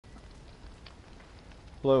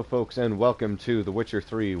Hello, folks, and welcome to The Witcher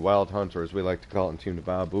 3 Wild Hunt, or as we like to call it in Team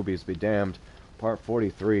Devour, Boobies Be Damned, Part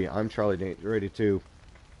 43. I'm Charlie 82.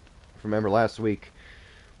 Remember last week,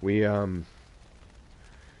 there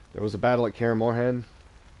was a battle at Kaer Morhen,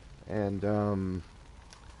 and,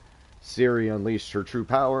 Ciri unleashed her true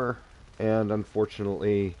power, and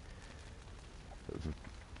unfortunately,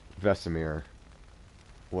 Vesemir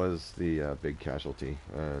was the big casualty,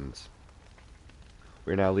 and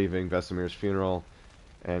we're now leaving Vesemir's funeral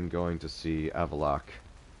and going to see Avallac'h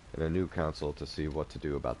and a new council to see what to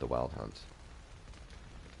do about the Wild Hunt.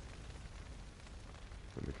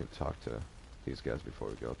 And we can talk to these guys before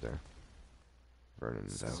we go up there. Vernon.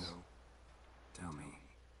 So, tell me.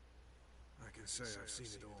 I can say I've seen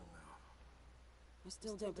it all now. I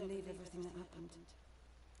still don't believe everything that happened.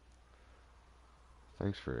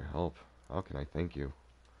 Thanks for your help. How can I thank you?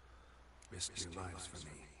 Risk your lives for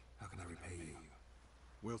me. How can I repay you?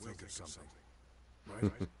 We'll think of something.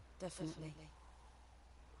 Right? Definitely.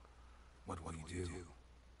 What will you do?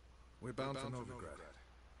 We're bound for Novigrad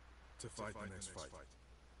to fight the next fight.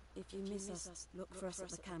 If you miss us, look for us at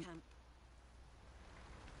the camp.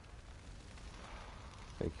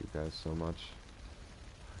 Thank you guys so much.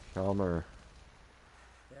 Kalmer.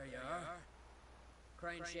 There you are.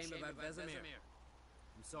 Crying shame about Vesemir.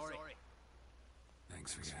 I'm sorry.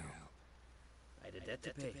 Thanks for your help. I had a debt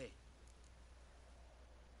to pay.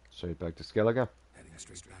 Straight back to Skellige. Heading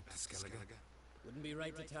straight back to Skellige? Wouldn't be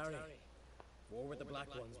right to tarry. War with the Black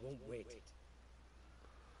Ones won't wait.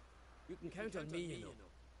 You can count on me, you know.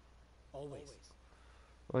 Always.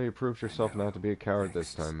 Well, you proved yourself not to be a coward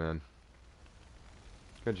this time, man.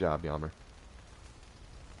 Good job, Yalmer.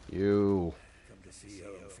 You. Come to see how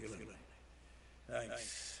I'm feeling.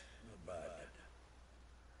 Thanks. Not bad.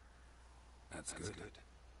 That's good.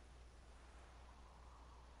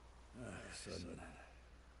 Son,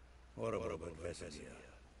 what about Vesemir?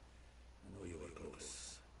 I know you were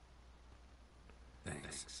close.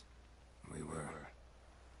 Thanks. We were.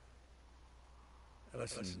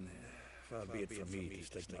 Listen, far be it from me to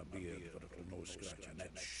stick my beard, but it'll no scratch an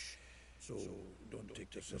itch. So don't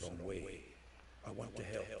take this the wrong way. I want to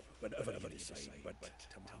help, whatever you decide, but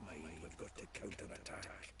to my mind, we've got to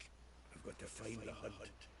counter-attack. We've got to find the hunt,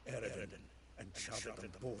 Eredin, and charge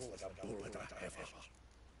them both with a bull with a heifer.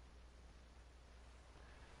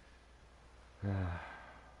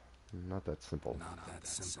 Not that simple. Not that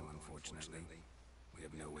simple, unfortunately. We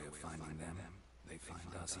have no way of finding them. They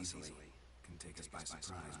find us easily. Can take us by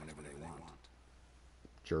surprise whenever they want.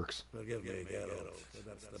 Jerks. Forgive me, Geralt, but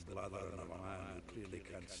that's the blathering of a man who clearly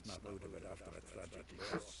can't snap out of it after a tragic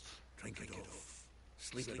loss. Drink it off.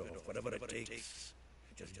 Sleep it off, whatever it takes.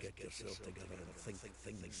 Just get yourself together and think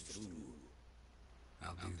things through.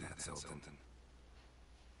 I'll do that, Sultan.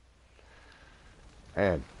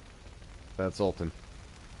 And that's Sultan.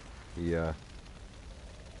 He's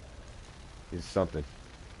something.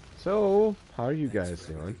 So, how are you guys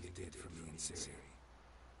doing? You did for me and Ciri.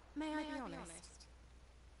 May I be honest?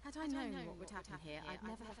 Had I known what would happen here, I'd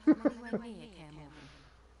never have come anywhere near Kaer Morhen.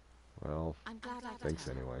 Well, I'm glad I thanks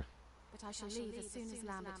did, anyway. but I shall leave as soon as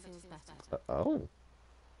Lambert feels better. Oh.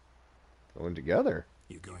 Going together.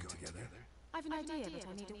 You going together? I've an idea, but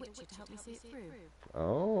I need a witcher to help me see it through.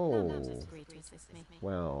 Oh. Lambert's agreed to assist me.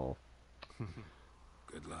 Well.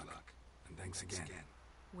 Good luck. And thanks again.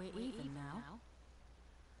 We're even now.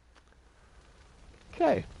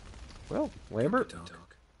 Okay. Well, Lambert.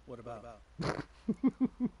 Talk. What about? How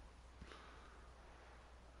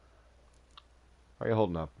are you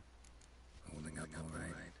holding up? Holding up all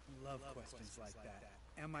right. Love questions like that.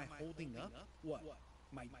 Am I holding up? What?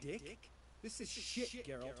 My dick? This is shit,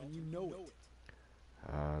 Geralt, and you know it.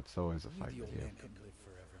 It's always a I fight knew the with old you. man couldn't live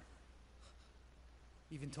forever.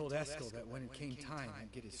 Even told Eskel that when it came time,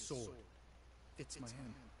 I'd get his sword. Fits my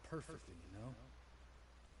hand perfectly, you know?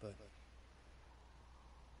 But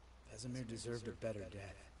Vesemir deserved a better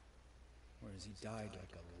death. Whereas he died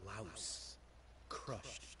like a louse.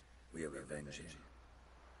 Crushed. We'll revenge him.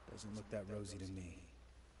 Doesn't look that rosy to me.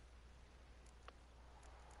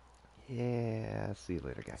 Yeah, see you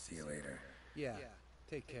later, guys. See you later. Yeah,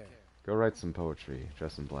 take care. Go write some poetry,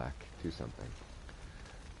 dress in black, do something.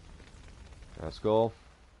 Skull?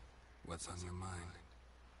 What's on your mind?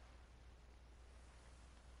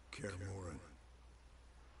 Kaer Morhen.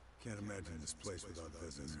 Can't imagine this place without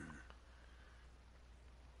Vesemir.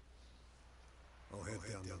 I'll head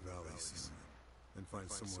down the valley soon and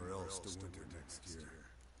find somewhere else to winter next year.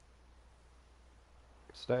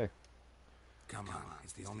 Stay. Come on,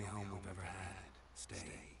 it's the only home we've ever had.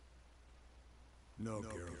 Stay. No,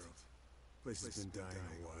 Geralt. Place has been dying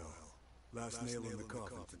a while. Last nail in the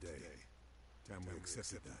coffin today. Time we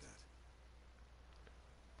accepted that.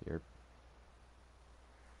 Your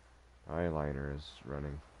eyeliner is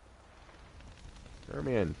running. Turn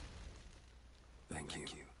me in. Thank you.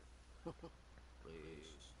 Please.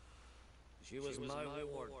 She was my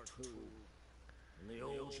ward, too. And the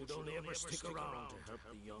old should only ever stick around to help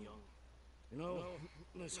the young. You know,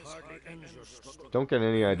 this hardly ends your struggle. Don't get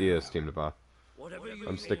any ideas, Team DBAH. Whatever you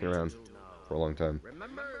I'm sticking need to around do now, for a long time,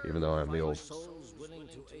 remember, even though I'm the old. souls willing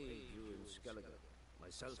to aid you in Skellige.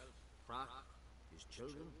 Myself, Frack, his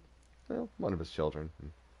children. Well, one of his children.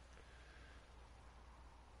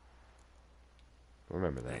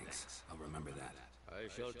 Remember that. Thanks. I'll remember that. I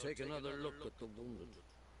shall take another look at the wounded.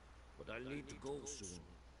 But I'll need to go soon.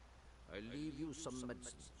 I'll leave you some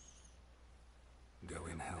medicines. Go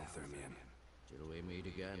in health, Ermion. Till we meet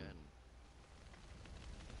again.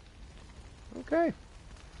 Okay.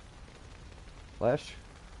 Flash?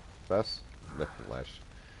 Bess? No, Flash.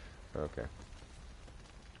 Okay.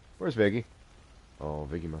 Where's Viggy? Oh,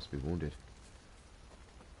 Viggy must be wounded.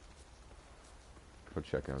 Go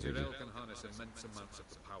check out Viggy. Nithral can harness immense amounts of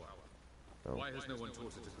the power. Oh. Why has no one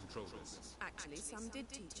taught her to control this? Actually, some did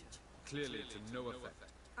teach her. Clearly to no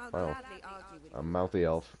effect. I'll Wow. gladly argue with A mouthy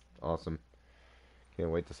elf. Awesome. Can't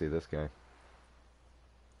wait to see this guy.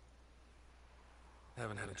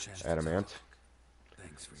 Haven't had a chance Adamant. to talk.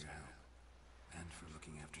 Thanks for your help. And for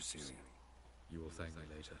looking after Syria. You will thank me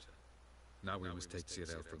later. Now we must take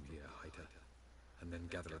Nithral from here, hide her, and then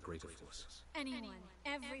gather a greater force. Anyone,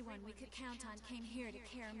 everyone we could count on came here to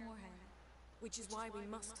Kaer Morhen. Which is why we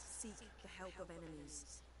must seek the help of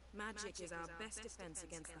enemies. Magic is our best defense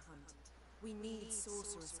against the hunt. We need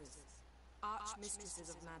sorceresses, archmistresses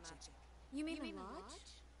of magic. You mean the lodge?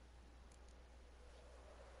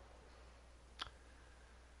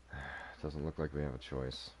 Doesn't look like we have a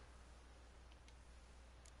choice.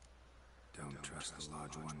 Don't trust the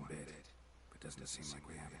Lodge one bit. But doesn't seem like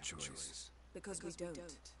we have a choice. Because we don't.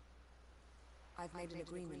 I've made an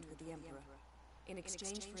agreement with the Emperor. In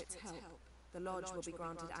exchange for its help, the Lodge will be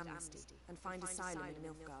granted amnesty and find asylum in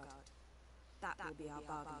Nilfgaard. That will be our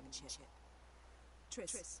bargaining chip.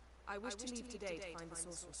 Triss, I wish to leave today to find the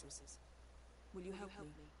sorceresses. Will you help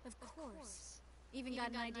me? Of course. Even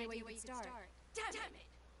got an idea where you would start. Damn it!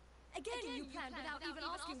 Again you planned without even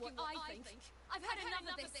asking what I think. I've had enough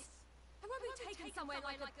of this. I won't be taken somewhere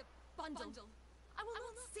like a bundle. I will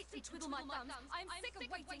not sit and twiddle my thumbs. I am sick of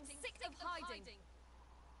waiting, sick of hiding.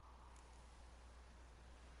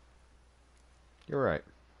 You're right.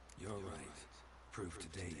 You're right. Prove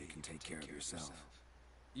today you can take care of yourself.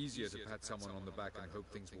 Easier to pat someone on the back and hope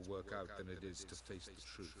things will work out than it is to face the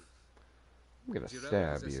truth. I'm gonna Nithral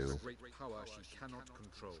stab possesses you. a great power she cannot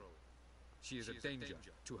control. She is a danger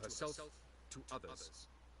to herself, to others.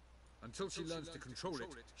 Until she learns to control it,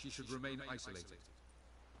 she should remain isolated.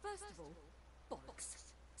 First of all, bollocks.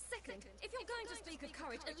 Second, if you're going to speak of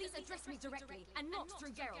courage, at least address me directly, and not through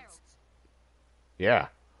Geralt. Yeah,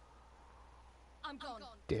 I'm gone.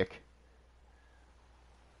 dick.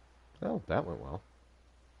 Oh, that went well.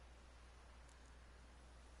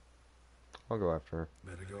 I'll go after her.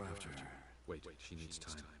 Better go after her. Wait, she needs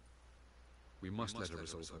time. We must let her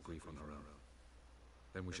resolve her grief on her own.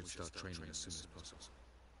 Then we should start training as soon as possible.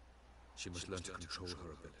 She must learn to control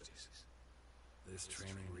her abilities. This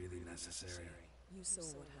training really necessary? You saw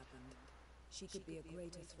what happened. She could be a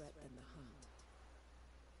greater threat than the hunt.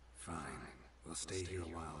 Fine. We'll stay here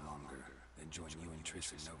a while longer, then join you and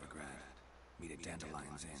Triss in Novigrad. Meet at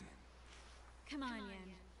Dandelion's Inn. Come on,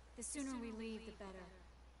 Yen. The sooner we leave, the better.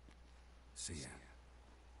 See ya.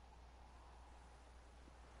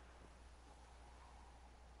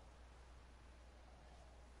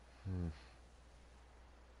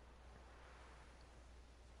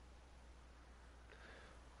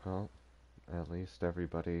 Well, at least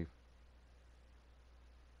everybody...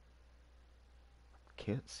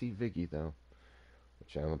 Can't see Viggy, though.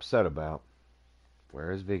 Which I'm upset about.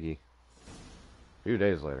 Where is Viggy? A few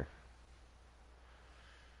days later.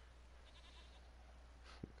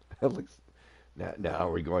 At least... Now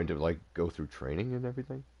are we going to, like, go through training and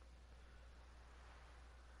everything?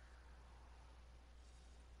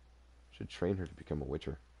 Should train her to become a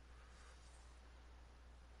witcher.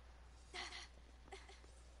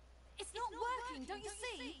 It's not working, don't you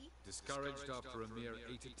see? Discouraged after a mere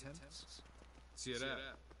 8 attempts? Nithral,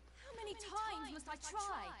 How many times must I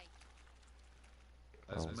try?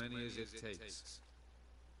 as many as it takes.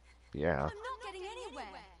 Yeah. I'm not getting anywhere.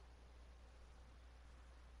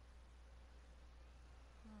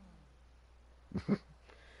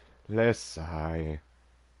 Let's sigh.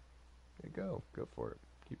 Go for it.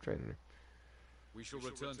 Keep training her. We shall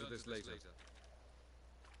return to this later.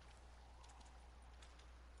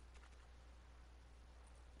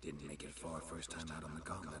 Didn't make it far first time out on the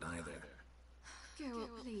gauntlet either. Geralt,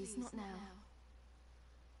 please, not now.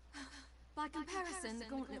 By comparison, the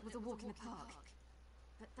gauntlet was a walk in the park.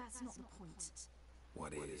 But that's not the point.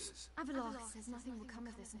 What is? Avallac'h says nothing will come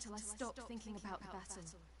of this until I stop thinking about the battle.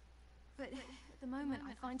 But at the moment,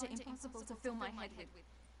 I find it impossible to fill my head with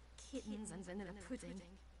kittens and vanilla pudding.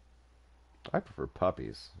 I prefer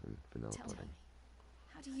puppies and vanilla Tell pudding. me,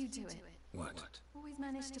 how do you do it? What? Always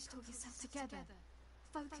manage to pull yourself together.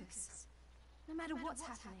 Focus. No matter what's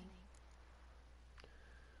happening.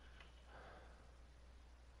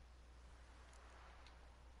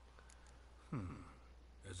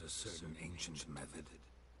 There's a certain ancient method.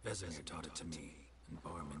 Vesemir taught it to me, and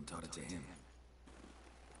Barman taught it to him.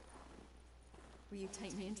 Will you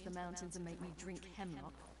take me into the mountains and make me drink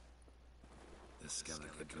hemlock? The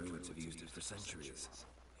Skellige druids have used it for centuries.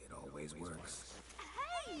 It always works.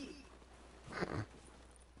 Hey!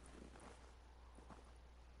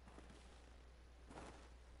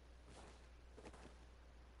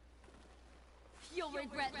 You'll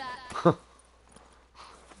regret that.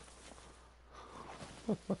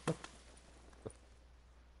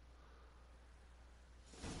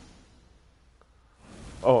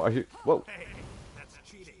 Oh, are you? Whoa. Hey, that's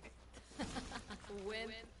cheating. Win.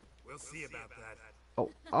 We'll see about that.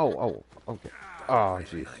 Oh, okay. Oh,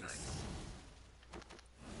 jeez.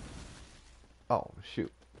 Oh,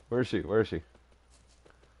 shoot. Where is she? Where is she? I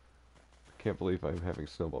can't believe I'm having a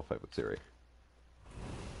snowball fight with Ciri.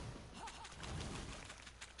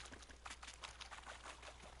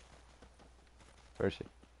 Where is she?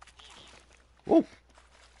 Whoa!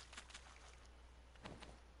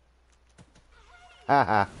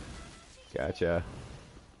 Haha. Gotcha.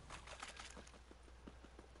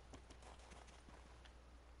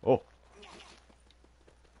 Oh.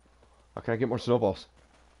 How can I get more snowballs?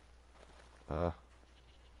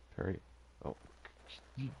 Parry. Oh.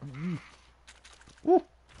 Woo!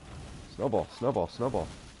 Snowball, snowball, snowball.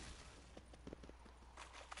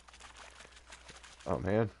 Oh,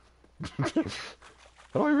 man.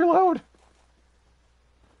 How do I reload?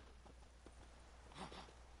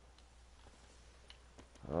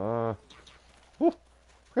 Woo!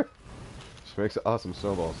 Just makes awesome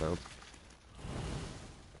snowball sounds.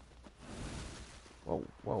 Whoa,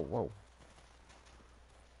 whoa, whoa.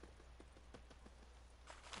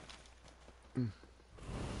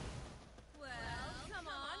 Well, come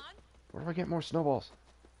on. Where do I get more snowballs?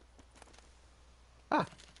 Ah!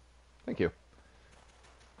 Thank you.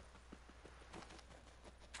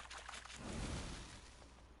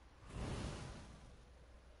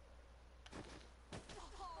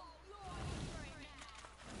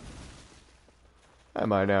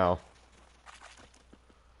 Am I now?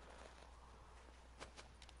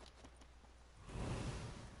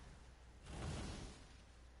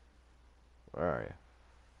 Where are you?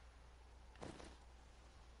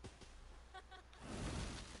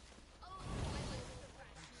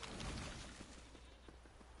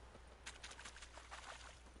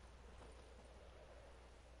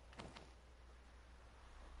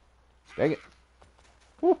 Dang it.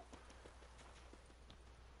 Woo.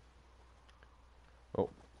 Oh.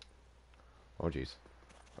 Oh, jeez.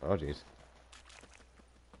 Oh, jeez.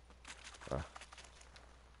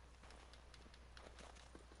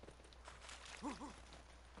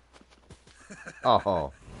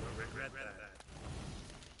 Oh. You'll regret that.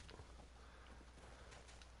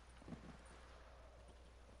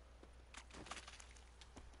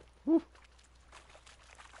 Woo.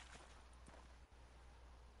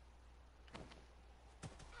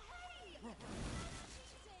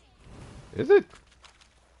 Is it?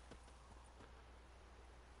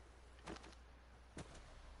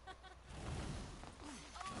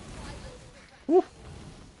 Woo.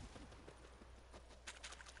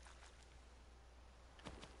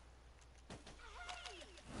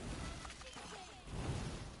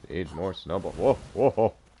 Need more snowball. Whoa, whoa,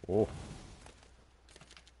 whoa, whoa.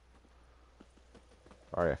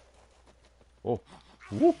 Are ya? Whoa,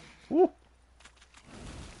 woo, woo.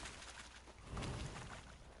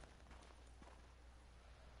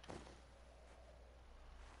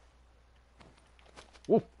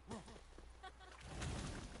 Woo.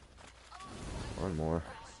 One more.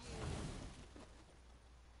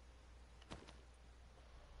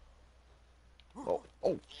 Oh,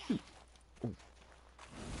 oh, shoot. Ooh.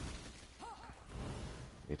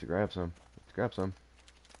 Need to grab some. Need to grab some.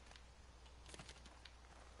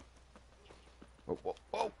 Oh, whoa,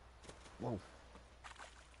 whoa, whoa.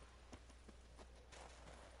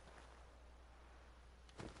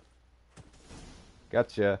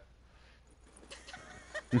 Gotcha.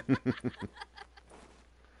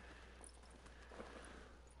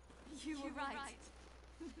 You were right.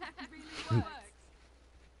 works.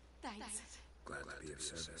 Thanks. Glad to be of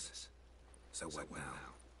service. So what now?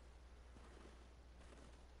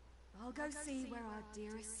 I'll go see where our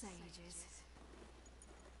dearest sage is.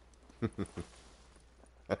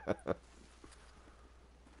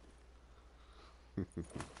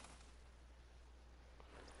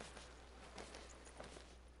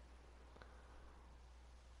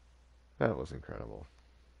 That was incredible.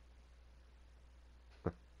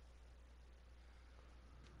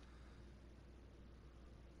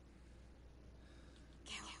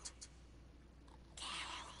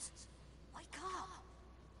 Wake up!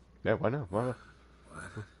 Yeah, why not? Why not?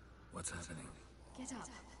 What? What's happening? Get up.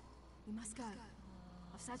 We must go.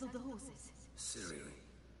 I've saddled the horses. Ciri,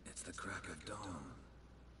 it's the crack of dawn.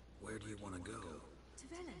 Where do you want to go? To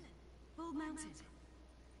Velen. Bald Mountain.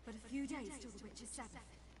 But a few days till the Witch's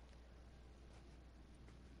Sabbath.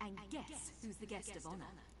 And guess who's the guest of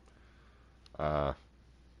honor?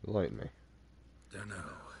 Enlighten me. Dunno.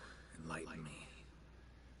 Enlighten me.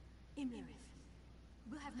 Imlerith.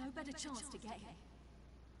 We'll have no better chance to get him.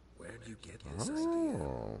 Where'd you get this idea?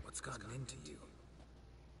 What's gotten into you?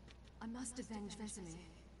 I must avenge Vesemir.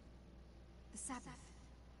 The Sabbath.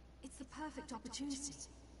 It's the perfect opportunity.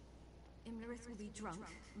 Imlerith will be drunk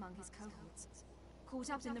among his cohorts, caught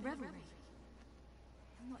up in the revelry.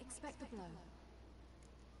 He'll not expect the blow.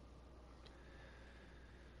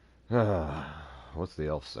 What's the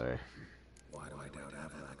elf say? Why do I doubt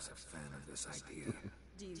Avalak's a fan of this idea?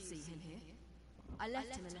 Do you see him here? I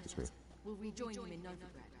left him a letter. We'll rejoin him in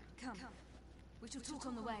Novigrad. Come. We shall talk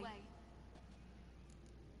on the way.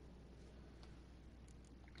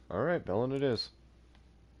 Alright, Bellin it is.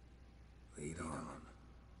 Lead on.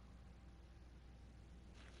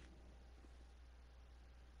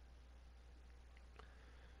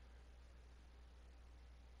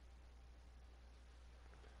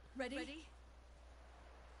 Ready?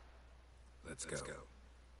 Let's go.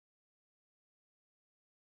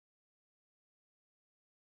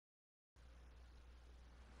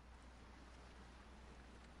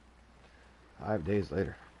 5 days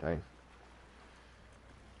later. Dang.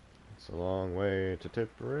 It's a long way to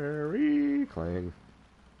Tipperary, Clang.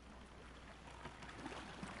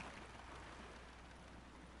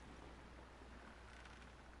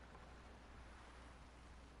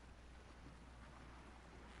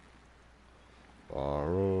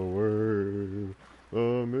 Far away,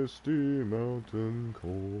 the misty mountain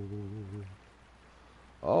cold.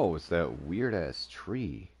 Oh, it's that weird-ass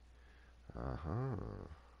tree. Uh-huh.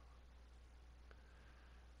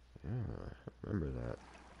 Yeah, I remember that.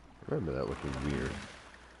 I remember that looking weird.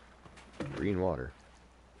 Green water.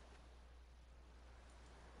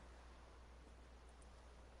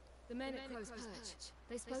 The men at Crow's Perch,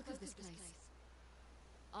 they spoke of this place.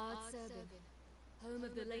 Ard Serbin, home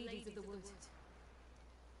of the ladies of the wood.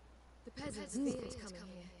 The peasants feared coming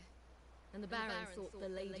here, and the Baron thought the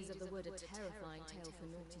ladies of the wood a terrifying tale for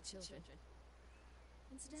naughty children.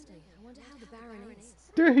 Incidentally, I wonder how the Baron is.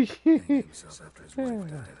 Hanged himself after his wife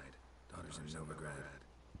died. Daughter's in Novigrad.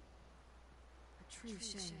 A true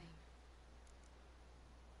shame.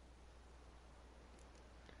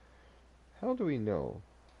 How do we know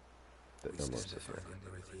that Nomos is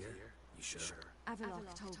here? You sure?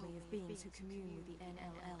 Avalok told me of beings who commune with the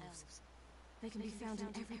NL elves. They can be found in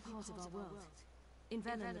every part of our world. In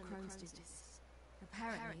Velen, the crones do this.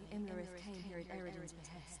 Apparently, Imlerith came here at Eridan's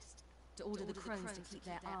behest, to order the crones to keep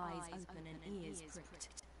their eyes open and ears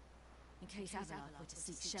pricked, in case Avalok were to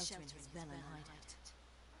seek shelter in his Velen hideout.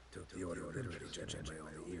 Took the order literally, judging by all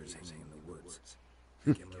the ears hanging in the woods.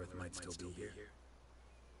 Think Imlerith might still be here?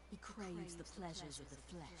 He craves the pleasures of the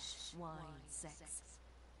flesh, wine, sex.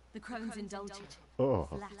 The crones indulge him,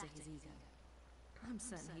 flatter his ego. I'm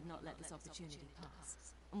certain he'd not let this opportunity pass,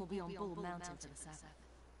 and will be on Bull Mountain for the Sabbath.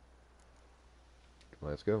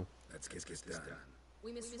 Let's go. Let's get this done.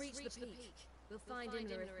 We must reach the peak. We'll find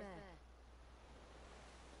Imlerith there.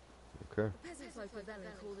 Okay. The peasant folk of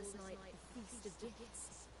Velen call this night the Feast of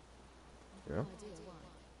Gifts. Yeah. No idea why.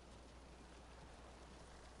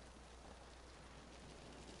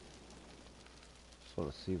 Just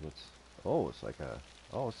want to see what's... Oh, it's like a...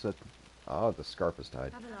 Oh, it's a... Oh, the scarf is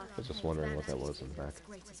tied. I was just wondering what that was in the back.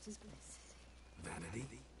 Vanity?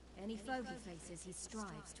 Any foe he faces, he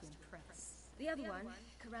strives to impress. The other one,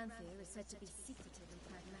 Caranthir, is said to be secretive and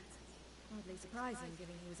pragmatic. Hardly surprising,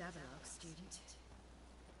 given he was Avalok's student.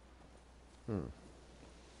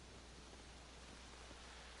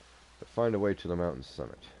 But find a way to the mountain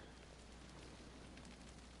summit.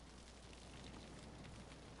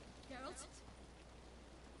 Geralt?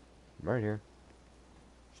 I'm right here.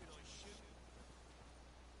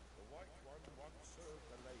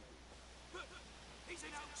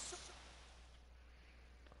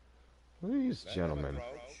 These gentlemen.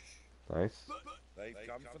 Nice. They've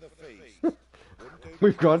come for the feast.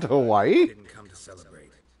 We've gone to Hawaii? We didn't come to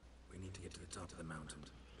celebrate. We need to get to the top of the mountain.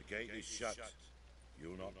 The gate is shut.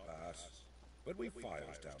 You'll not pass. But we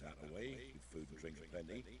fires down that way, with food and drink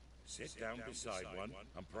plenty. Sit down beside one,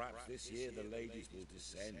 and perhaps this year the ladies will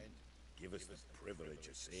descend. Give us the privilege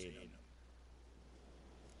of seeing them.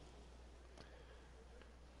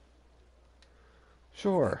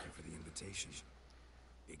 Sure. Thank you for the invitation.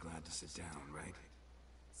 Be glad to sit down, right?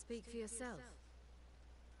 Speak for yourself.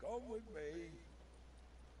 Come with me.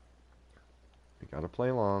 You gotta play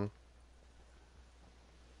along.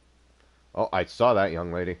 Oh, I saw that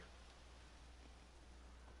young lady.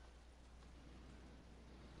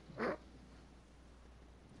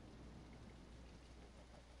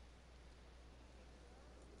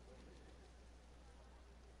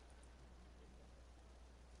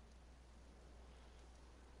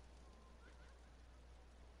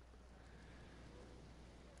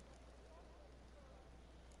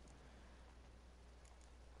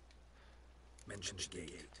 Mentioned the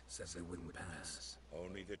gate. Says they wouldn't pass.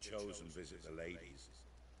 Only the chosen visit the ladies.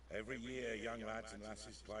 Every year, young lads and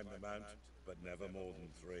lasses climb the mount, but never more than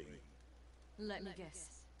 3. Let me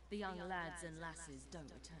guess. The young lads and lasses don't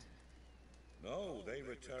return. No, they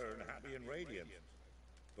return happy and radiant.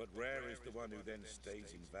 But rare is the one who then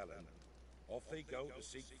stays in Velen. Off they go to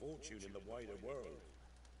seek fortune in the wider world.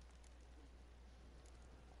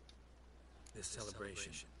 This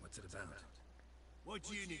celebration, what's it about? What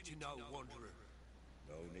do you need to know, Wanderer?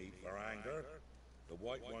 No need for anger. The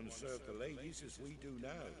White Ones serve the ladies as we do now.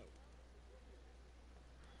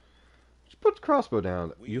 Just put the crossbow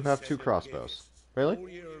down. You have 2 crossbows. Really? All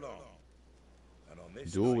year long. And on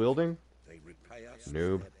this Dual night, wielding? they repay us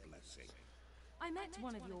Noob. with their blessing. I met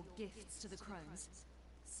one of your gifts to the crones.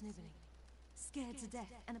 Sniveling. Scared to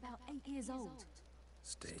death and about 8 years old.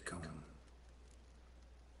 Stay calm.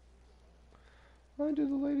 Why do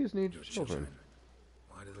the ladies need children?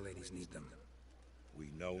 Why do the ladies need them? We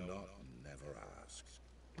know not and never ask.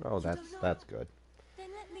 Oh, that's good. Then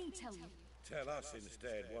let me tell you. Tell us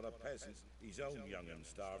instead what a peasant, his own young and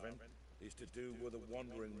starving, is to do with a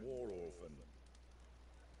wandering war orphan.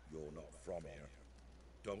 You're not from here.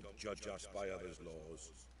 Don't judge us by others'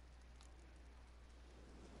 laws.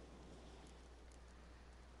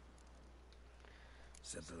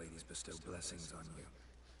 Said the ladies bestow blessings on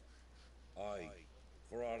you. Aye,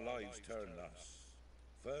 for our lives turn thus.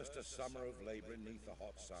 First a summer of labouring neath the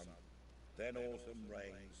hot sun, then autumn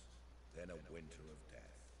rains, then a winter of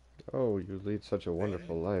death. Oh, you lead such a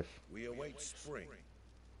wonderful life. We await spring,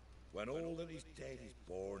 when all that is dead is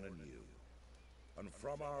born anew. And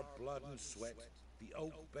from our blood and sweat, the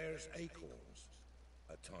oak bears acorns.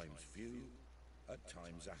 At times few, at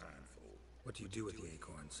times a handful. What do you do with the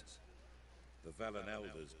acorns? The Velen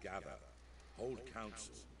elders gather, hold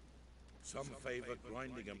council. Some favor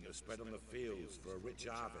grinding them to spread on the fields for a rich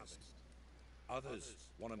harvest. Others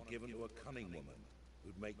want them given to a cunning woman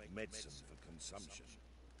who'd make medicine for consumption.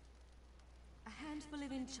 A handful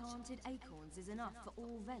of enchanted acorns is enough for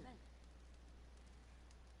all Velen.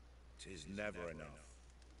 'Tis never enough.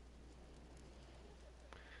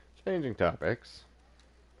 Changing topics.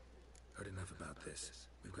 Heard enough about this.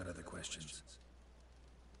 We've got other questions.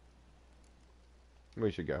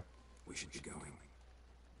 We should go. We should be going.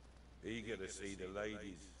 Eager to see the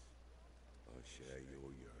ladies. I share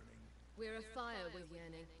your yearning. We're afire with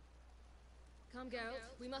yearning. Come,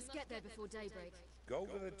 Geralt. We must get there before daybreak. Go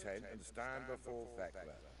to the tent and stand before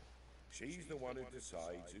Thekla. She's the one who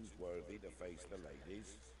decides who's worthy to face the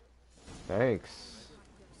ladies. Thanks.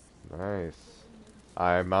 Nice.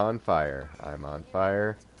 I'm on fire. I'm on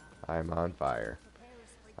fire. I'm on fire.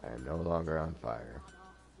 I am no longer on fire.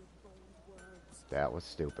 That was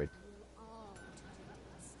stupid.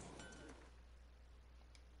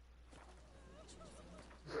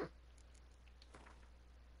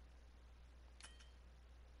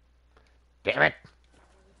 Damn it!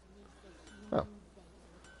 Oh.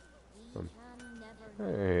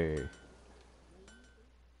 Hey.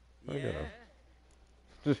 Yeah.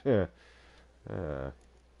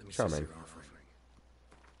 Charming.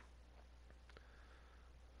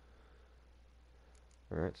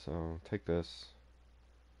 Alright, so take this.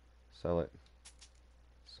 Sell it.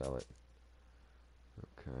 Sell it.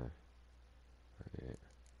 Okay. 38.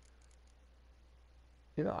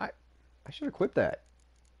 You know, I should equip that.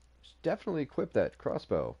 Should definitely equip that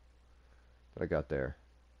crossbow that I got there.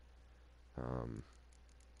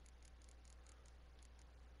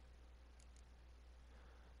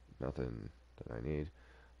 Nothing that I need,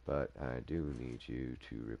 but I do need you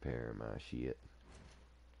to repair my shit.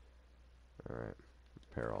 Alright,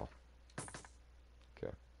 repair all.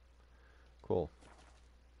 Okay. Cool.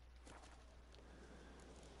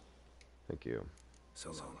 Thank you.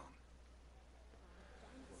 So long.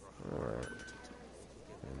 Alright.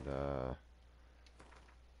 And,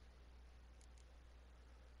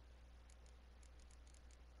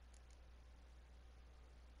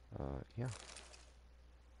 yeah.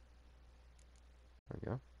 There we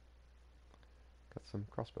go. Got some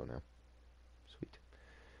crossbow now. Sweet.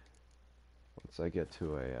 Once I get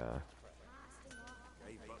to a,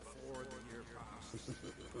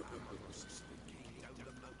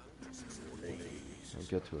 I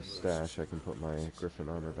get to a stash, I can put my griffin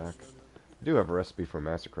armor back. I do have a recipe for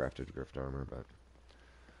master-crafted griffin armor, but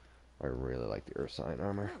I really like the Ursine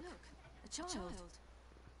armor. A child.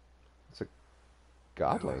 It's a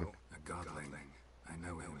godling. A godling. I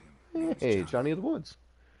know him. Hey, Johnny of the Woods.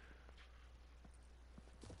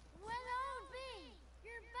 Well, old B,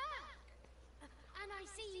 you're back. And I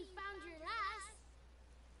see you found your lass.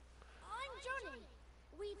 I'm Johnny.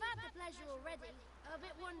 We've had the pleasure already. A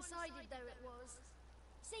bit one-sided though it was.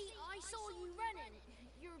 See, I saw you running.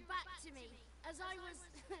 You're back to me. As I was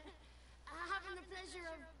having the pleasure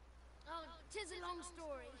of... Oh, 'tis a long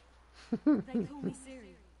story. They call me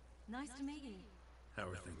Siri. Nice to meet you. How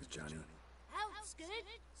are things, Johnny? Health's good,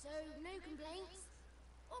 so no complaints.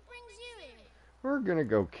 What brings you here? We're gonna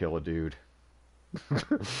go kill a dude. We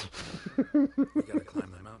gotta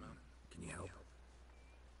climb the mountain. Can you help?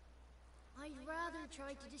 I'd rather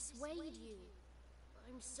try to dissuade you.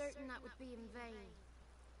 I'm certain that would be in vain.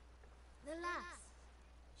 The lass,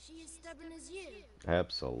 she as stubborn as you.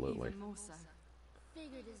 Absolutely. Even more so.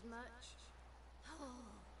 Figured as much.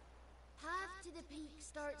 Path to the peak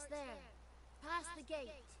starts there, past the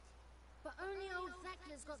gate. But only old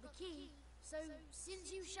Thecla's got the key, so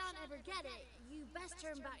since you shan't ever get it, you best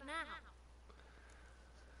turn back now.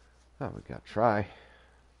 Oh, we gotta try.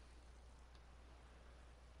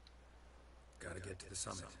 Gotta get to the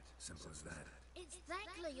summit. Simple as that. It's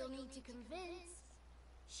Thecla you'll need to convince.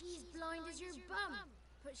 She's blind as your bum,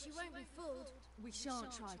 but she won't be fooled. We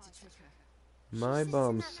shan't try to trick her. My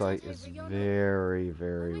bomb sight is very,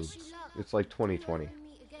 very... It's like 20/20.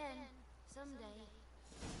 Meet again someday.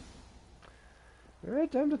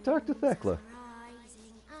 Alright, time to talk to Thecla.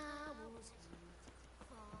 Rising owls,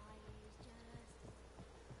 fires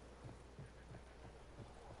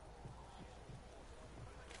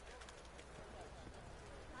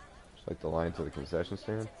Just like the line to the concession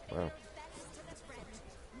stand. Wow.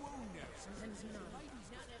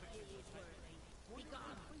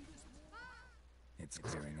 It's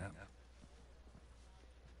clearing up.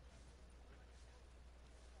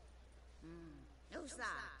 Who's that?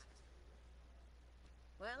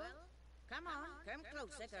 Well, come on, come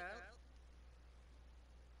closer, girl.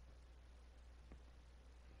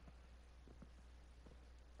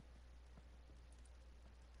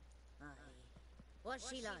 Aye. What's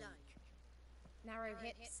she like? Narrow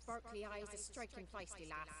hips, sparkly eyes, a striking feisty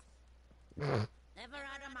lass. Never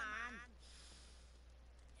had a man.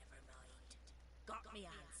 Never mind. Got me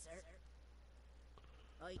answer.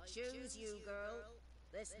 I choose you, girl.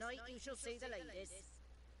 This night you shall see the ladies.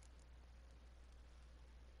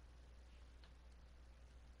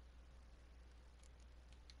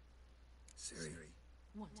 Siri.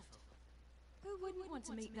 Wonderful. Who wouldn't want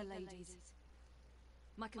to meet the ladies?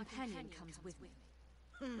 My companion comes with me.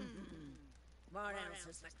 What else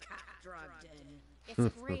is the cat dragged in?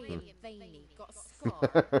 It's grey and veiny, got a scar,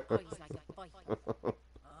 eyes like a python.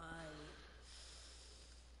 Aye.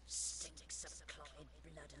 Stinks of clotted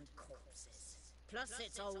blood and corpses. Plus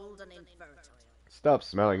it's old and infertile. Stop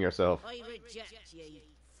smelling yourself. I reject ye,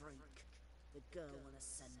 freak. The girl will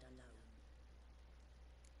ascend alone.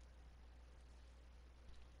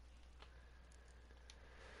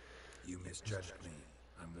 You misjudged me.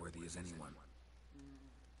 I'm worthy as anyone.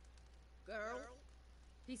 Girl?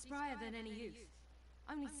 He's spryer than any youth.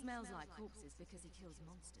 Only smells like corpses because he kills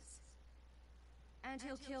monsters. And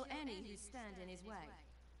he'll kill any who stand in his way.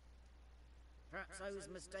 Perhaps I was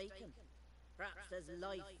mistaken. Perhaps there's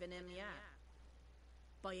life in him yet.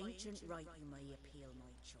 By ancient right you may appeal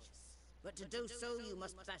my choice. But to do so you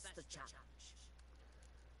must best the challenge.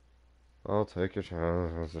 I'll take your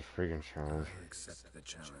challenge as a freaking challenge. I accept the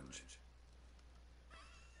challenge.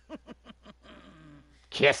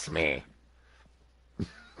 Kiss me.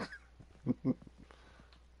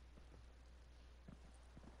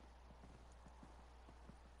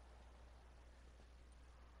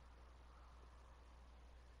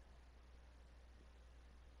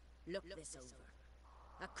 Look this over.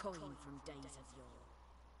 A coin from days of yore.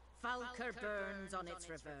 Falker burns on its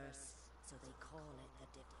reverse, so they call it the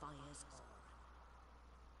Defier's Horn.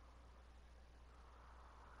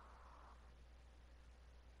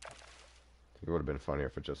 It would have been funnier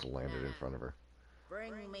if it just landed in front of her.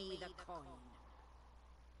 Bring me the coin.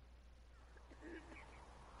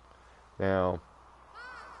 Now,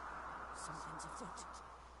 Something's afoot.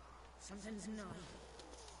 Something's nigh.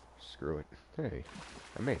 screw it. Hey,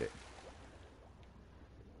 I made it.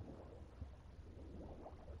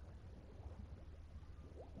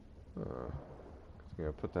 I'm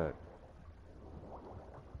gonna put that.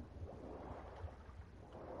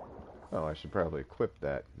 Oh, I should probably equip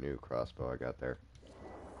that new crossbow I got there.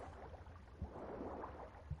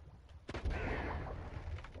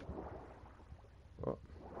 Oh.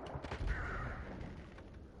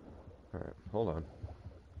 Alright, hold on.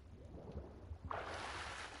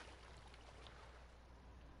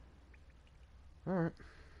 Alright.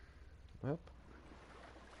 Well.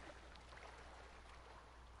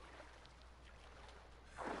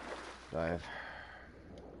 Dive.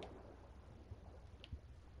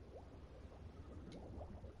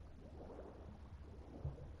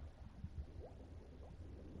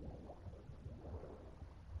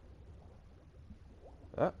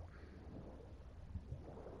 Ah.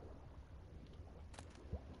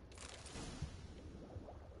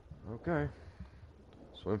 Okay.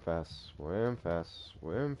 Swim fast, swim fast,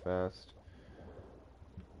 swim fast.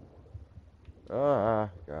 Ah,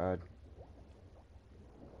 God.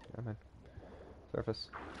 Come on. Surface.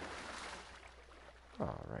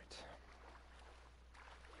 Alright.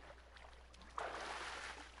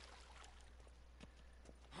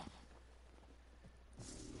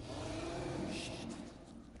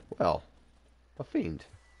 Well, a fiend.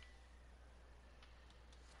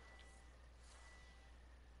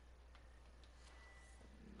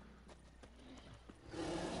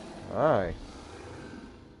 Aye.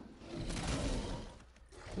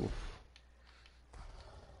 Oof.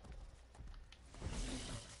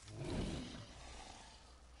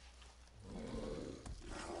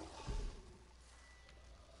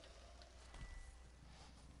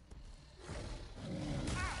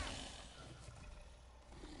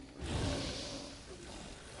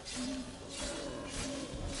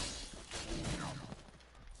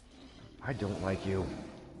 I don't like you.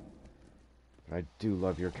 But I do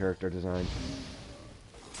love your character design.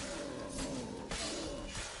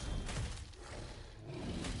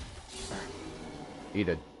 Eat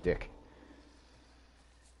a dick.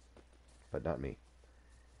 But not me.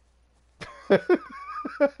 I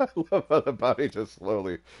love how the body just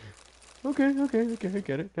slowly... Okay, I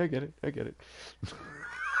get it, I get it.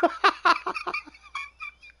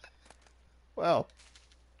 Wow.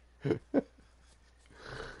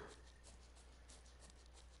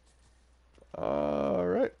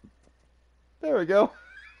 Alright. There we go.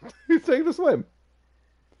 He's taking a swim.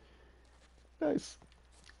 Nice.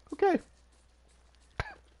 Okay.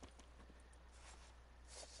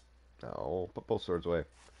 Oh, put both swords away.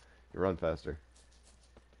 You run faster.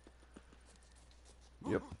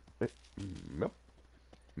 Yep. Yep.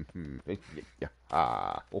 Yeah.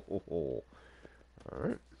 Ah. Ho, ho, ho.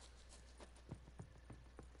 Alright.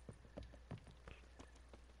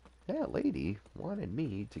 That lady wanted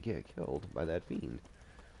me to get killed by that fiend.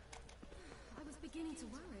 I was beginning to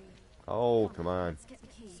worry. Oh, come on. Let's get the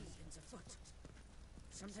key. Something's afoot.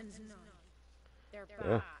 Something's nigh. They're back.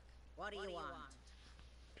 Yeah. What do you want?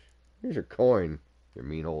 Here's your coin, you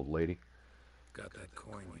mean old lady. Got that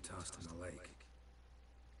coin we tossed in the lake.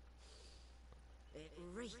 It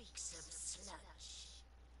reeks of sludge.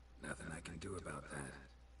 Nothing I can do about that.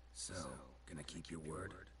 So, gonna keep your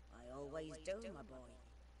word? I always do, my boy.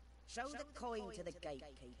 Show the coin to the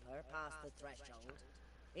gatekeeper past the threshold.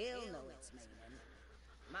 He'll know its meaning.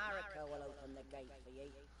 Marika will open the gate for you.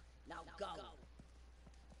 Now go.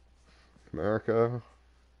 America,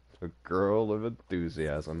 a girl of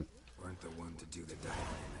enthusiasm. Weren't the one to do the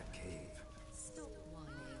diving in that cave. Stop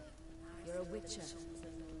whining. You're a witcher.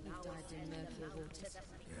 You've dived in murkier waters.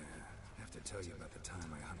 Yeah, have to tell you about the time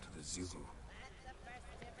I hunted a Zoogle.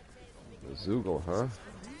 The Zoogle, huh?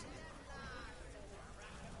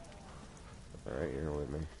 Alright, you're with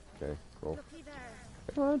me. Okay, cool.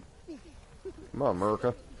 Come on. Come on,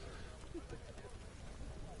 America.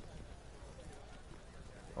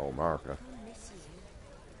 Oh, America.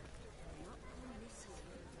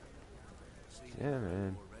 Yeah,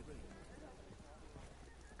 man.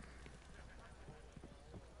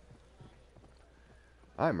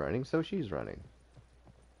 I'm running, so she's running.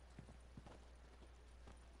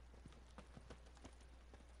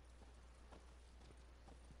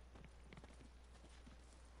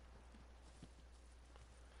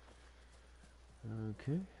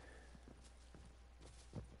 Okay.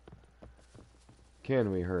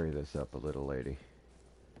 Can we hurry this up a little, lady?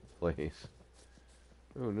 Please.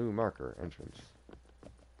 Ooh, new marker. Entrance.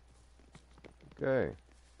 Okay.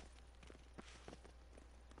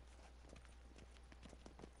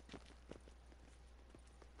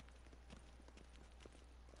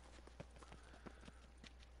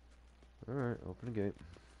 Alright, open the gate.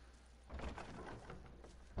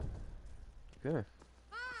 Okay.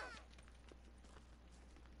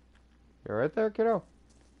 You alright there, kiddo?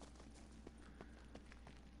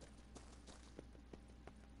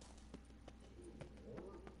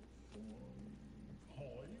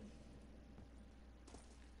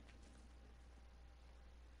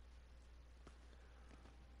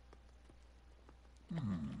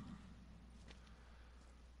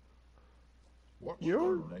 What's Your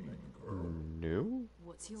your name, girl? new?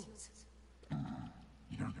 What's yours?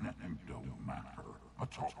 Your name don't matter.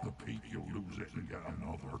 Atop the peak, you'll lose it and get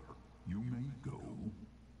another. You may go.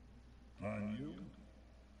 And you?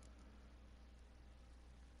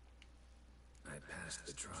 I passed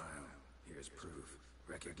the trial. Here's proof.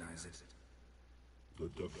 Recognize it? The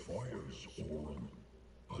Defier's Aurum.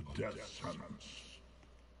 A death sentence.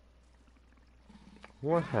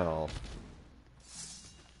 What hell?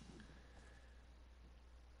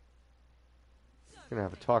 Gonna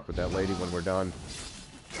have a talk with that lady when we're done.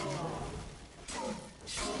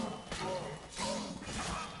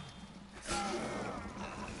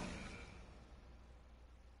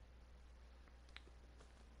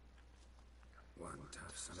 One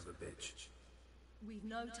tough son of a bitch. We've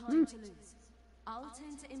no time to lose. I'll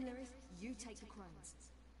tend to Imlerith, you take the crones.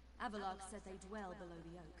 Avalok said they dwell below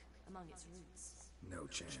the oak, among its roots. No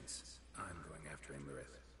chance. I'm going after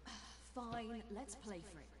Imlerith. Fine, let's play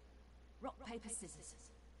for it. Rock, paper, scissors.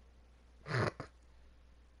 Damn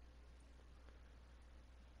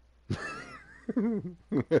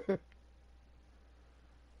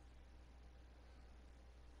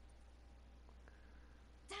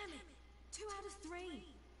it! 2 out of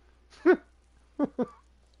 3!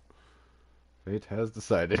 Fate has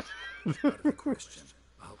decided. Out of the question.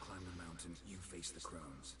 I'll climb the mountain, you face the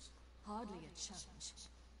crones. Hardly a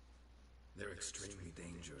challenge. They're extremely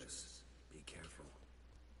dangerous. Be careful.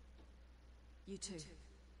 You too.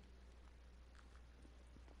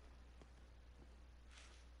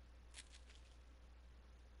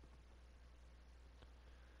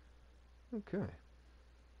 Okay.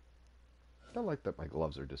 I like that my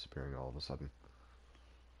gloves are disappearing all of a sudden.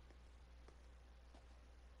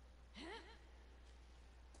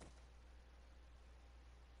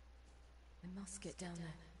 We must get down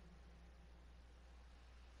there.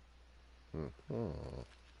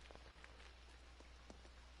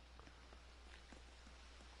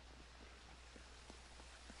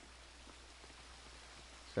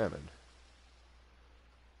 Salmon.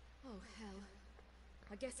 Oh, hell.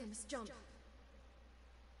 I guess I must jump.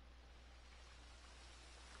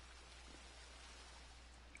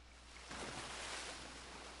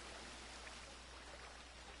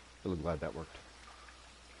 Really glad that worked.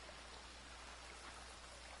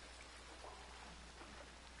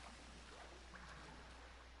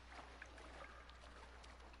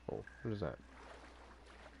 Oh, what is that?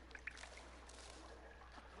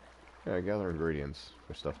 Yeah, I gather ingredients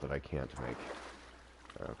for stuff that I can't make.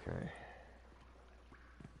 Okay.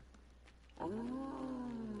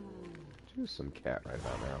 Choose some cat right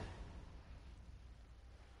about now.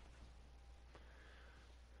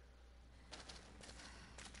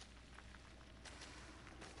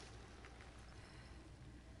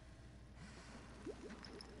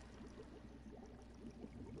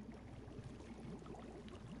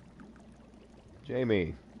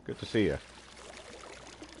 Jamie, good to see you.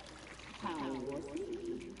 How was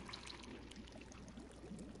he?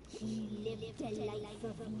 He lived a life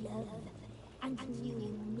of love and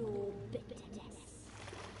knew no bitterness.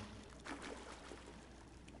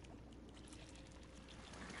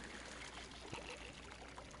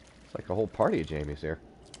 It's like a whole party of Jamies here.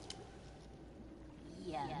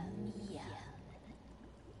 Yum, yum.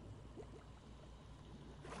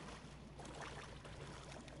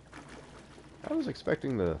 I was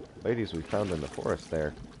expecting the ladies we found in the forest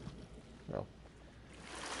there. Well.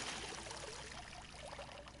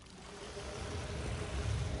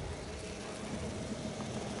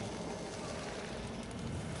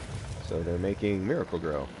 So they're making Miracle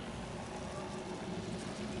Grow.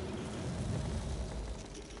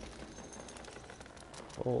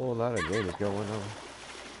 A whole lot of game is going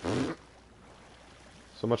on.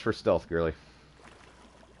 So much for stealth, girly.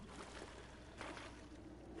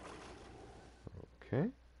 Okay.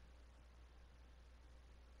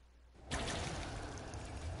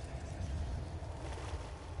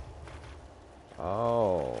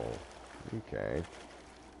 Oh, okay.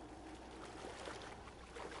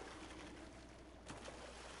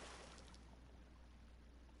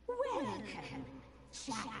 Welcome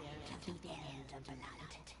child of the Elder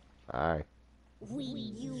Blood. Aye. We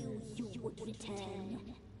knew you would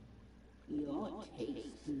return. Your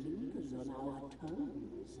taste lingers on our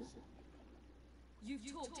tongues.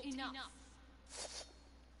 You've talked enough.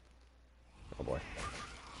 Oh boy.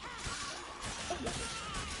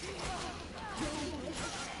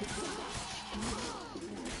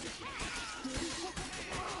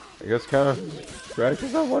 I guess kind of scratch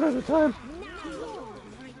yourself one at a time.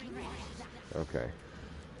 Okay.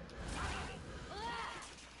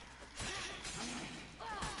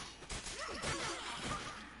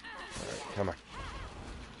 Alright, come on.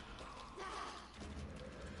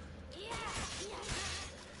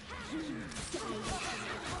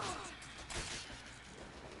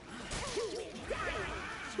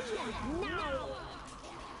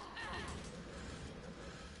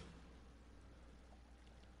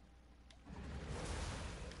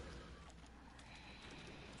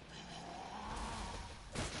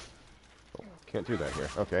 Oh, can't do that here.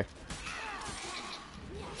 Okay.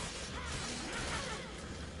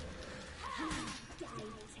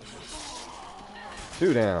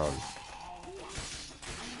 Two down.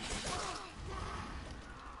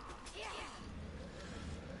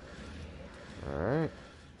 Alright.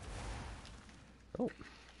 Oh.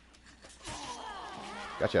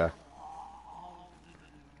 Gotcha.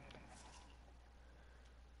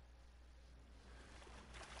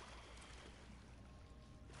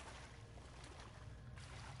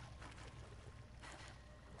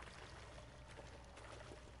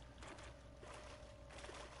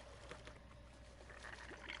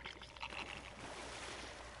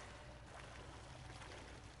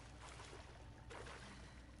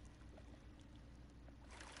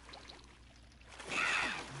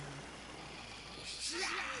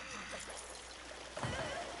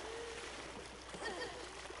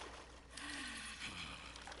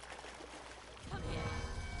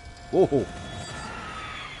 Whoa.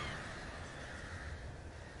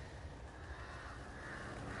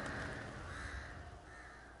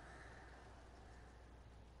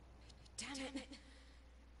 Damn it.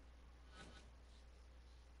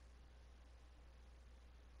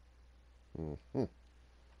 Mm-hmm.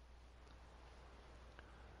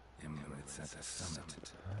 Emirates at the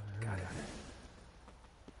summit. Got it.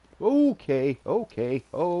 Okay, okay,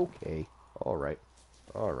 okay. Alright.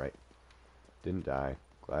 Alright. Didn't die.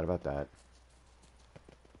 Glad about that.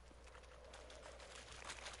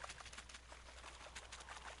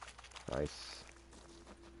 Nice.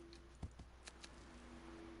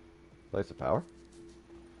 Place of power?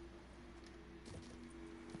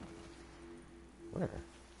 Where?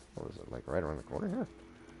 What is it, like right around the corner here?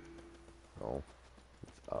 Oh,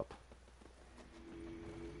 it's up.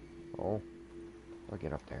 Oh, I'll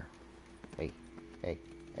get up there. Hey, hey,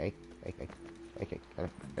 hey, hey, hey, hey, hey, hey,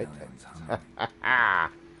 hey, hey.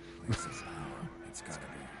 Place of power. It's gotta be.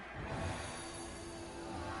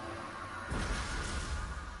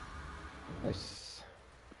 Nice.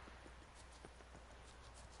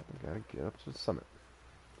 I gotta get up to the summit.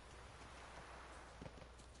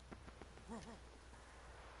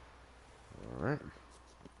 Alright.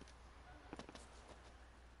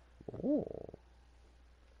 Oh.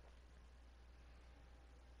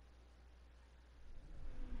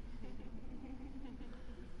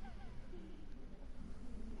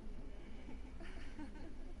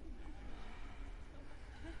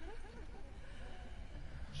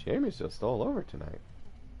 Jamie's just all over tonight.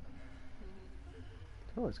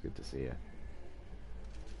 It's always good to see you.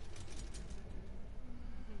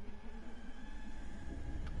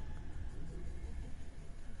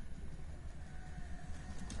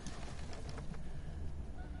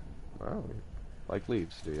 Wow, you like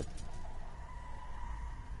leaves, do you?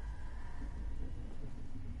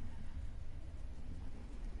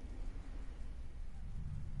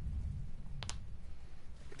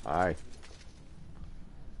 Aye.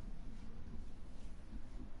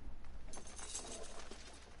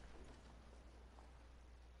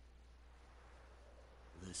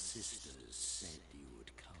 The sisters said you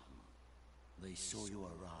would come. They saw you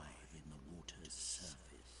arrive in the water's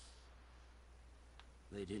surface.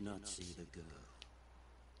 They did not see the girl.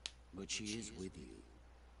 But she is with you,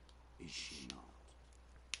 is she not?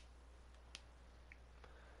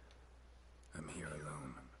 I'm here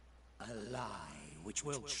alone. A lie which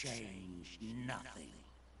will change nothing.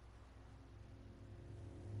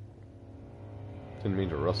 Didn't mean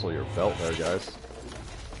to rustle your belt there, guys.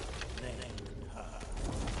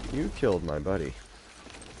 You killed my buddy.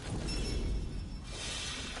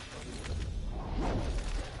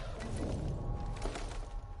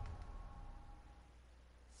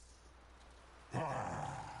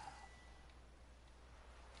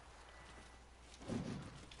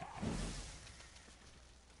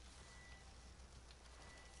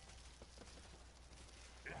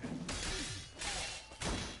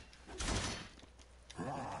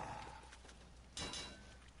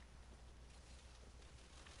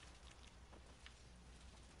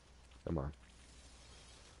 Come on.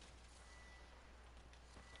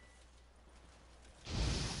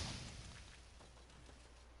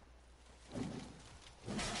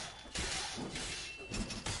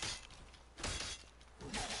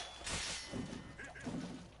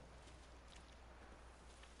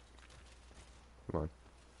 Come on.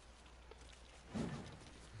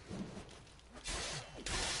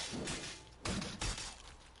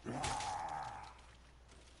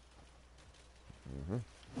 Mm-hmm.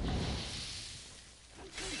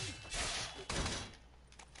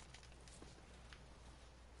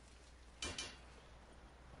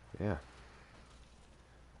 Yeah.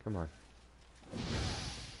 Come on.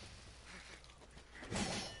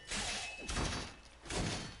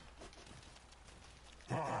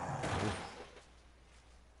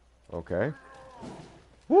 Okay.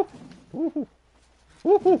 Woo! Woo! Woo!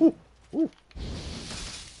 Woo! Woo! Woo!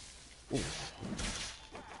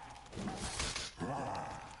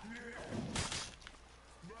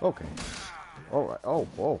 Okay. All right. Oh,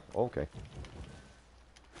 oh, okay.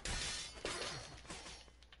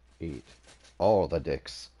 Eat all the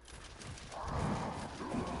dicks.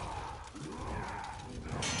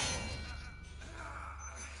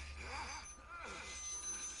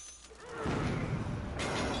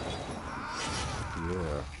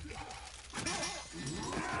 Yeah.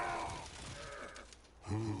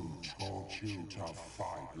 Who taught you to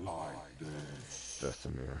fight like this?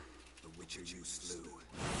 Vesemir. The Witcher you slew.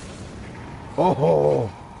 Oh! Ho,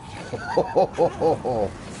 ho, ho, ho,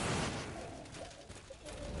 ho.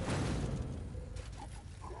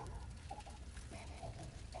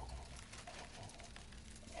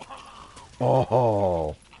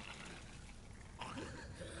 Oh!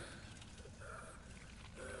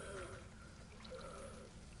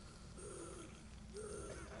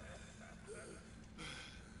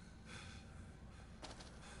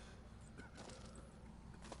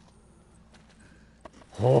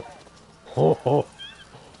 Ho, ho, ho,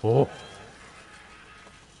 ho.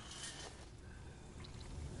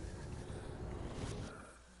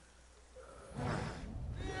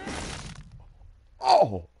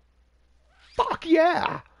 Oh! Fuck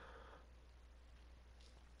yeah!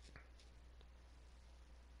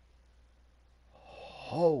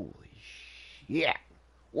 Holy shit!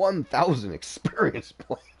 1,000 experience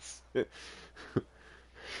points.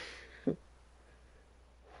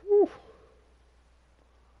 Whew.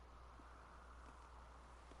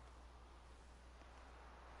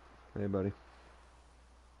 Hey, buddy.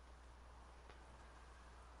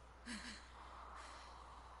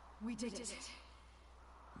 We did it.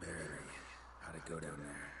 Barely. How'd it go down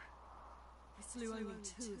there? We slew only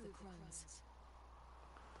 2 of the crones.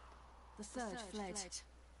 The third fled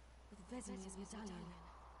with Vesemir's medallion.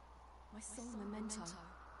 My sole memento.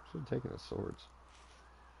 Should have taken the swords.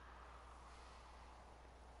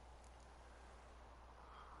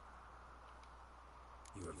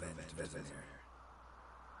 You avenged Vesemir.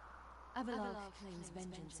 Avalok claims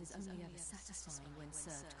vengeance is only ever satisfying when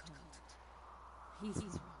served cold. He's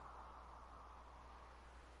wrong.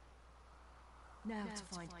 Now to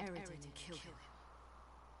find Eredin and kill him.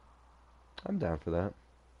 I'm down for that.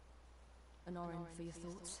 An Orin for your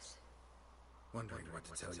thoughts? Wondering what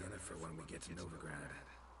to tell Yennefer when we get to Novigrad.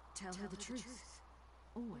 Tell her the truth.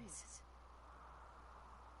 Always.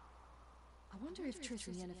 I wonder if Triss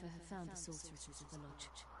and Yennefer have found the sorceresses of the Lodge.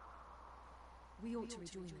 We ought to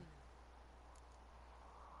rejoin them.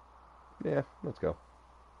 Yeah, let's go.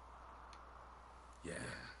 Yeah,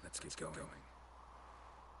 let's get going.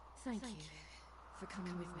 Thank you for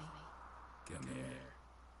coming with me. Come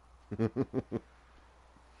here.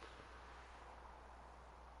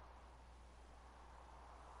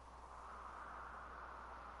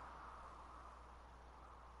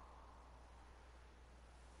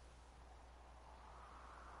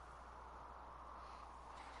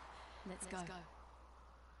 Let's go.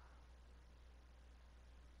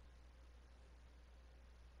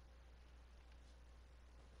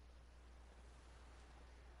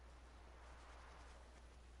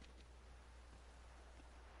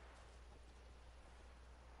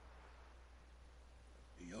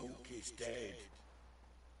 The oak is dead.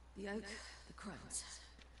 The oak, the crones.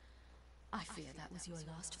 I fear that was your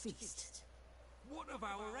last feast. What of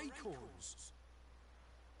our acorns?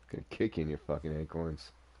 Gonna kick you in your fucking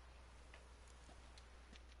acorns.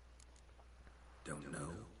 Don't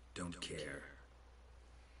know, don't care.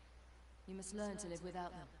 You must learn to live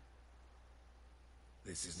without them.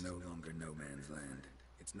 This is no longer no man's land.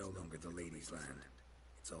 It's no longer the lady's land.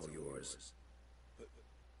 It's all yours. But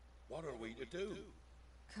what are we to do?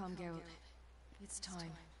 Come, Geralt. It's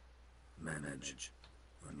time. Manage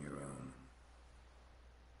on your own.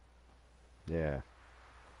 Yeah.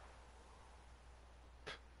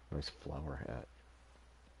 Nice flower hat.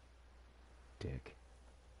 Dick.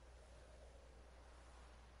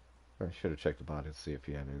 I should have checked the body to see if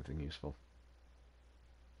he had anything useful.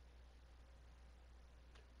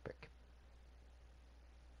 Pick.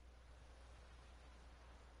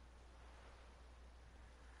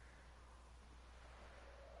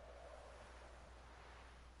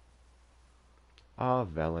 Ah,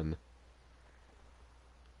 Velen.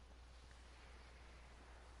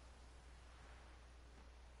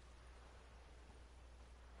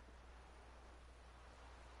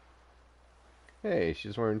 Hey,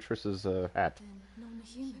 she's wearing Triss's hat. Then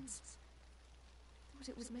non-humans. Thought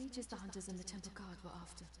it was mages the hunters and the temple guard were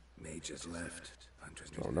after. Mages left. Hunters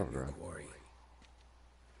Oh, needed no, a new no. quarry.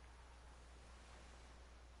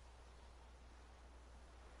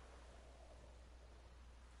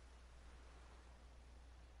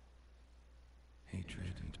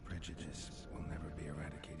 Hatred and prejudice will never be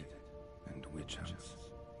eradicated, and witch hunts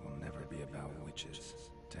will never be about witches.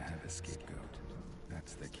 To have a scapegoat,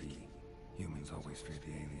 that's the key. Humans always feared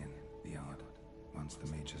the alien, the odd. Once the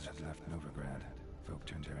mages had left Novigrad, folk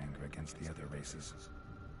turned their anger against the other races.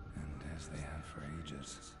 And as they have for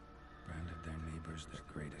ages, branded their neighbors their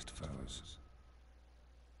greatest foes.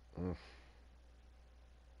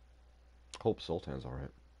 Hope Sultan's alright.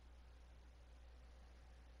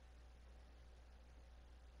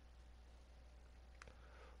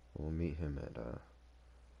 We'll meet him at the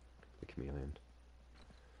Chameleon.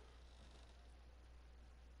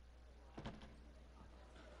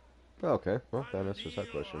 Okay, well, that answers that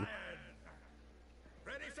question.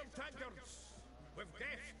 Ready some tankards with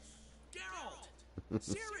guests. Geralt!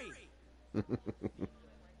 Siri!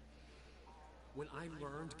 When I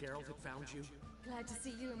learned Geralt had found you, Glad to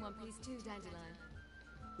see you in one piece too, Dandelion.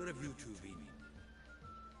 Where have you two been?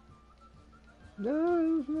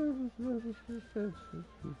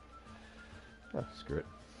 Ah, screw it.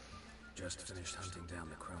 Just finished hunting down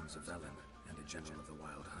the crones of Velen and a general of the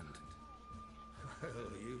Wild Hunt. Well,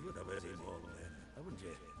 you would have had him all then, haven't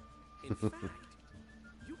you? in fact,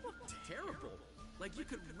 you look terrible. Like you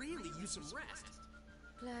could really use some rest.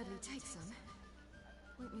 Gladly take some.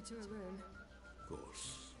 Point me to a room. Of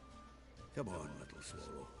course. Come on, little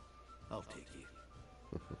swallow. I'll take you.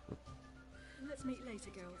 Let's meet later,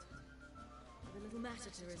 Geralt. I've a little matter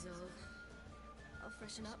to resolve. I'll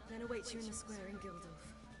freshen up, then await you in the square in Gildorf.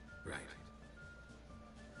 Right.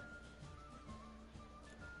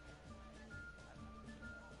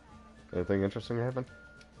 Anything interesting happen?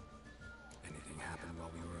 Anything happened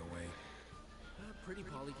while we were away? Pretty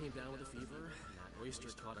Polly came down with a fever. That oyster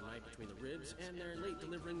caught a knife between the ribs, and they're late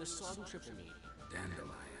delivering the sodden triple meat.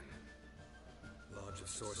 Dandelion. Lodge of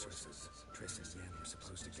Sorceresses. Triss and Yen were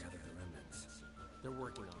supposed to gather the remnants. They're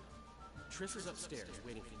working on it. Triss is upstairs,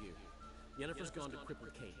 waiting for you. Yennefer's gone to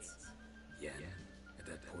Cripple Cates. Yen? At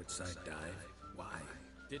that portside dive? Why?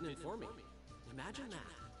 Didn't inform me. Imagine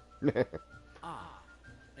that.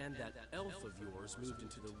 And that elf of yours moved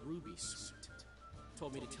into the Ruby Suite.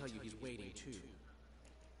 Told me to tell you he's waiting too.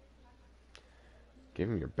 Give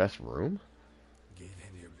him your best room? Gave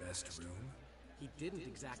him your best room? He didn't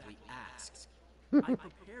exactly ask. I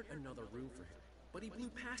prepared another room for him, but he blew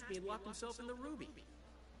past me and locked himself in the Ruby.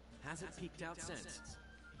 Hasn't peeked out since.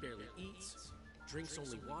 Barely eats, drinks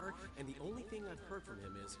only water, and the only thing I've heard from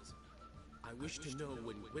him is, I wish to know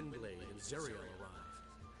when Gwynblade and Zerial arrive.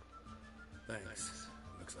 Thanks.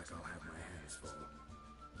 Looks like I'll have my hands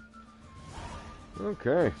full.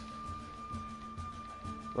 Okay.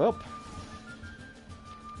 Well,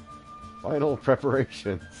 final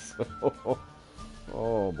preparations.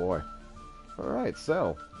 Oh boy. Alright,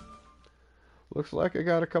 so looks like I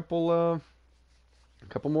got a couple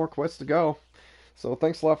more quests to go. So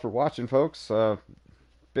thanks a lot for watching, folks.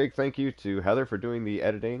 Big thank you to Heather for doing the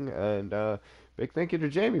editing, and big thank you to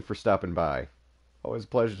Jamie for stopping by. Always a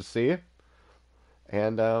pleasure to see you.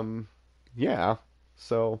 And yeah,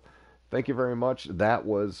 so thank you very much. That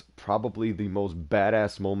was probably the most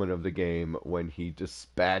badass moment of the game when he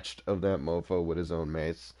dispatched of that mofo with his own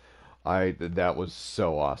mace. That was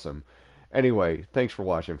so awesome. Anyway, thanks for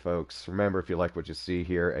watching, folks. Remember, if you like what you see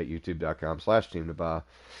here at youtube.com/TeamNaba,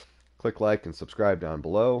 click like and subscribe down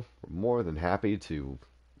below. We're more than happy to,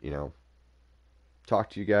 talk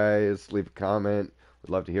to you guys, leave a comment. We'd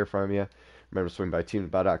love to hear from you. Remember to swing by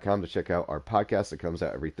teamnaba.com to check out our podcast that comes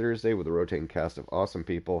out every Thursday with a rotating cast of awesome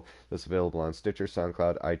people that's available on Stitcher,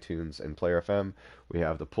 SoundCloud, iTunes, and Player FM. We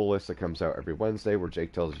have the pull list that comes out every Wednesday where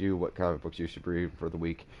Jake tells you what comic books you should read for the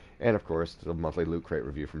week. And, of course, the monthly Loot Crate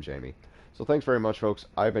review from Jamie. So thanks very much, folks.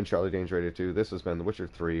 I've been Charlie Danger Radio 2. This has been The Witcher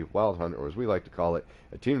 3 Wild Hunt, or as we like to call it,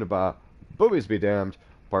 a Team Naba, Boobies Be Damned,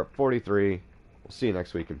 Part 43. We'll see you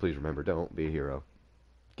next week, and please remember, don't be a hero.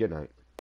 Good night.